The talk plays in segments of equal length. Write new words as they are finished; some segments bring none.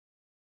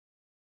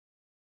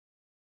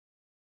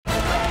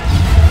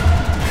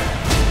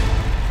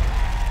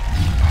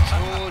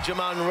Georgia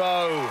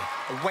Munroe,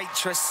 a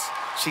waitress.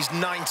 She's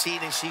 19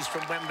 and she's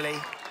from Wembley.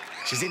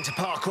 She's into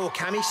parkour,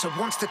 Cammy, so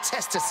wants to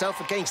test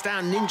herself against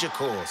our ninja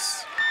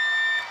course.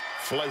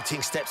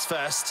 Floating steps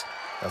first.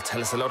 They'll tell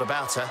us a lot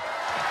about her.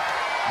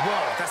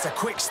 Whoa, that's a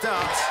quick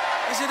start.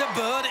 Is it a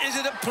bird? Is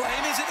it a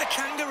plane? Is it a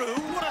kangaroo?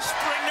 What a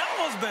spring that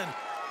was, Ben.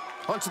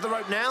 Onto the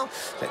rope now.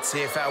 Let's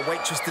see if our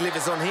waitress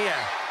delivers on here.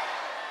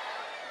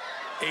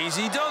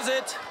 Easy does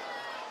it.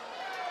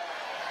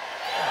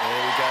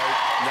 There we go.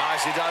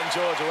 Nicely done,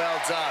 Georgia.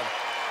 Well done.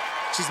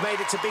 She's made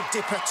it to Big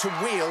Dipper to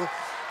wheel.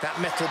 That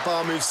metal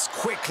bar moves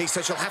quickly,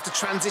 so she'll have to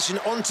transition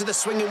onto the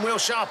swinging wheel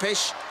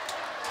sharpish.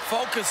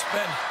 Focus,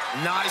 Ben.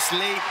 Nice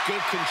leap,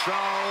 good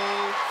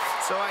control.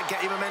 So I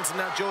get your momentum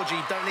now, Georgia.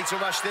 You don't need to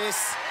rush this.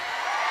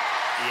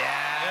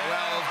 Yeah,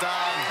 well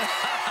done.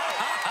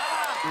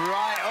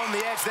 Right on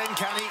the edge then,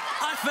 Canny.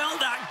 I felt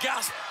that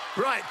gasp.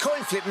 Right,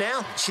 coin flip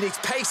now. She needs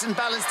pace and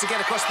balance to get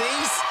across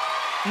these.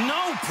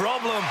 No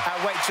problem.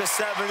 Our waitress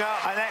serving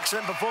up an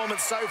excellent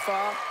performance so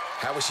far.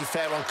 How will she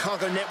fare on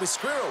cargo net with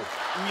squirrel?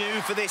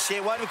 New for this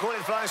year. Why do we call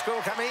it flying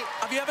squirrel, Cammy?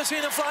 Have you ever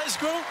seen a flying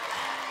squirrel?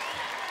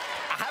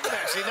 I haven't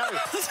actually, no.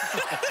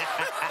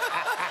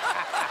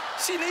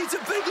 She needs a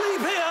big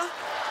leap here.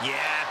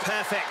 Yeah,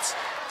 perfect.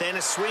 Then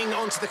a swing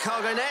onto the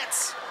cargo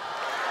net.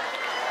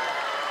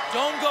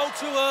 Don't go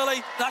too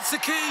early. That's the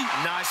key.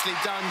 Nicely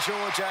done,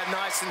 Georgia.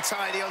 Nice and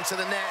tidy onto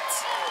the net.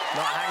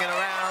 Not hanging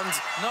around.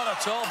 Not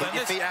at all, Ben. Keep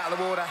your feet out of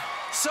the water.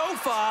 So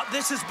far,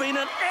 this has been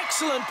an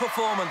excellent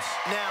performance.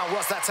 Now,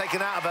 what's that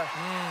taken out of her?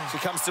 She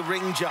comes to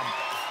ring jump.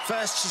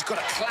 First, she's got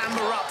to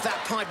clamber up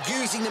that pipe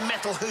using the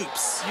metal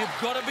hoops. You've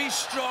got to be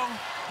strong,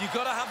 you've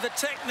got to have the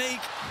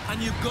technique,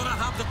 and you've got to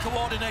have the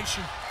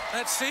coordination.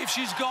 Let's see if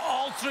she's got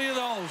all three of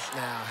those.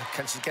 Now,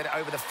 can she get it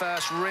over the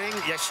first ring?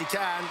 Yes, she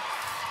can.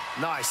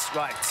 Nice,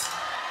 right.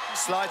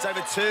 Slides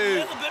over two.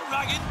 A little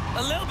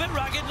bit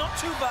ragged, not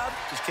too bad.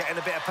 Just getting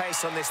a bit of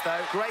pace on this,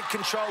 though. Great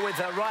control with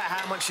her right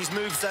hand when she's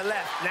moved her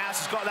left. Now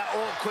she's got that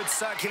awkward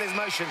circular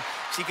motion.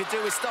 She could do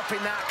with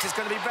stopping that, because it's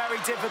going to be very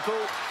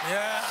difficult.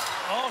 Yeah.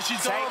 Oh, she's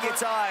got Take your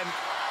time.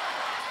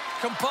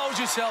 Compose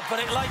yourself,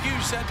 but like you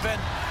said, Ben,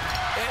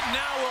 it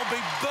now will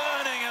be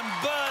burning and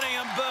burning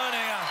and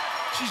burning her.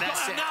 She's got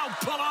to now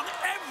pull on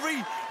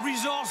every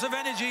resource of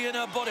energy in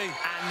her body.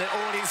 And the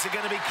audience are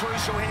going to be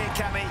crucial here,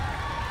 Cammy.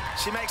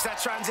 She makes that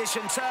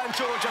transition. Turn,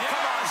 Georgia. Yes.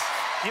 Come on.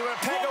 You're a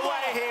peg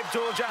away here,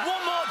 Georgia.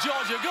 One more,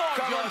 Georgia. Go on,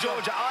 Come on,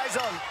 Georgia. Eyes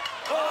on.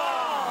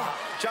 Oh.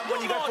 Jump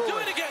when you go forward. Do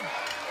it again.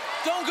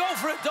 Don't go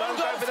for it. Don't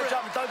go for the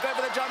jump. Don't go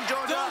for the jump,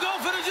 Georgia. Don't go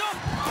for the jump.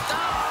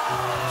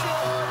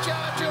 Oh,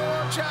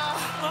 Georgia.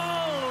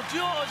 Oh,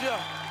 Georgia.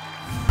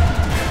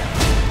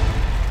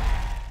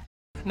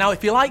 Now,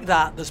 if you like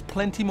that, there's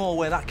plenty more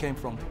where that came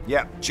from.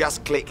 Yep,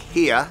 just click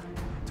here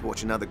to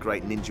watch another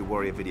great Ninja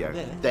Warrior video.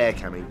 There,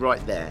 Cammy,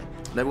 right there.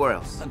 Nowhere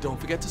else. And don't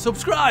forget to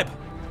subscribe.